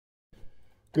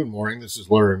Good morning. This is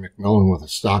Larry McMillan with a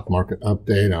stock market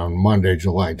update on Monday,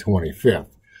 July 25th.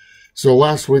 So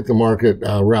last week, the market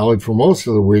rallied for most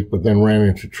of the week, but then ran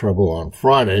into trouble on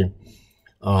Friday.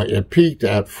 It peaked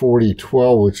at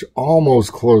 40.12, which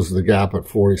almost closed the gap at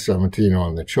 40.17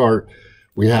 on the chart.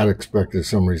 We had expected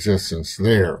some resistance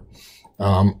there.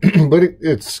 But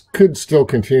it could still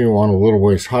continue on a little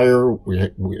ways higher.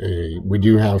 We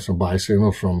do have some buy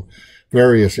signals from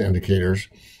various indicators,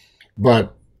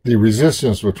 but the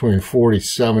resistance between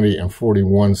 40.70 and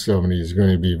 41.70 is going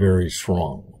to be very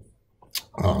strong.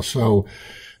 So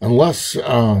unless,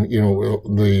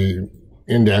 the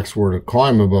index were to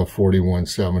climb above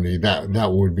 41.70,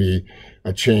 that would be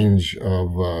a change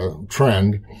of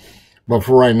trend. But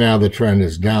for right now, the trend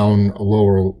is down,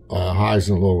 lower highs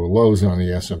and lower lows on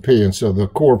the S&P. And so the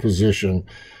core position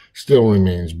still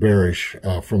remains bearish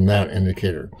from that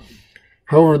indicator.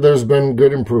 However, there's been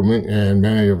good improvement in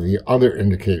many of the other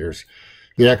indicators.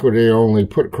 The equity-only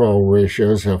put-call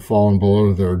ratios have fallen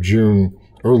below their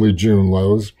early June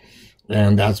lows,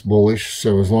 and that's bullish.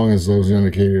 So as long as those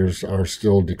indicators are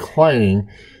still declining,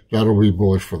 that'll be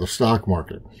bullish for the stock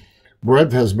market.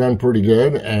 Breadth has been pretty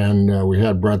good, and we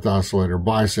had breadth oscillator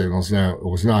buy signals. Now, it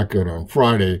was not good on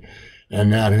Friday,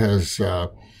 and that has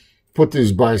put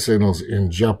these buy signals in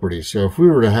jeopardy. So if we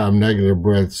were to have negative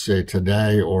breadth, say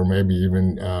today or maybe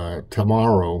even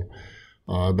tomorrow,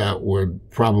 that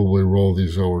would probably roll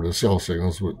these over to sell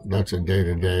signals. That's a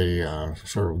day-to-day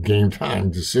sort of game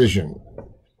time decision.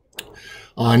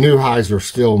 New highs are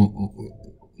still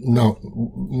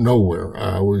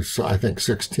nowhere. We saw, I think,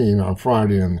 16 on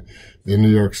Friday in the New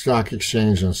York Stock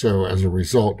Exchange, and so as a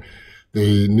result,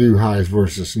 the new highs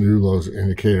versus new lows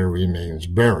indicator remains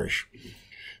bearish.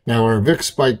 Now, our VIX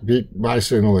spike buy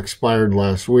signal expired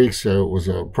last week, so it was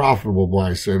a profitable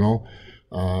buy signal.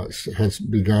 Has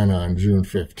begun on June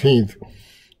 15th,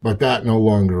 but that no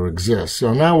longer exists.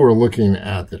 So now we're looking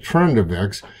at the trend of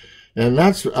VIX, and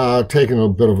that's taken a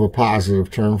bit of a positive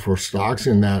turn for stocks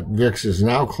in that VIX is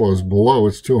now closed below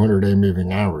its 200-day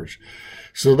moving average.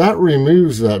 So that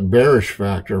removes that bearish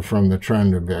factor from the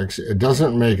trend of VIX. It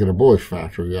doesn't make it a bullish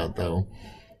factor yet, though.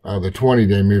 The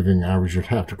 20-day moving average would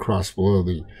have to cross below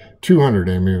the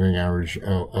 200-day moving average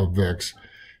of VIX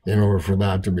in order for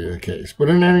that to be the case. But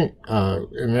in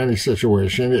any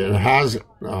situation, it has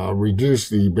reduced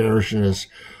the bearishness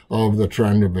of the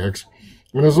trend of VIX.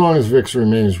 And as long as VIX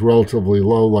remains relatively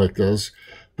low like this,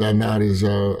 then that is a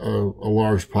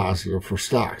large positive for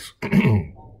stocks.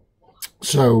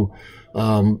 So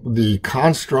the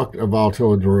construct of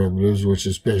volatility derivatives, which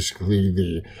is basically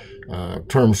the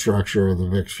term structure of the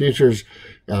VIX futures,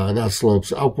 that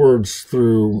slopes upwards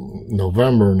through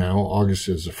November now. August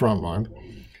is the front month.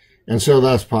 And so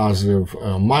that's positive,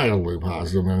 mildly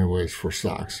positive anyways for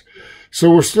stocks. So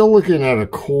we're still looking at a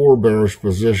core bearish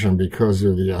position because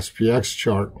of the SPX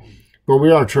chart, but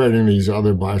we are trading these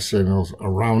other buy signals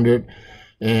around it.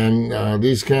 And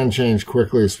these can change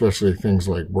quickly, especially things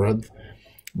like breadth.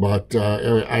 But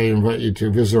I invite you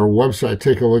to visit our website,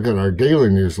 take a look at our daily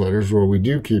newsletters where we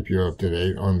do keep you up to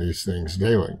date on these things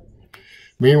daily.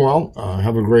 Meanwhile,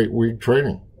 have a great week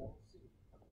trading.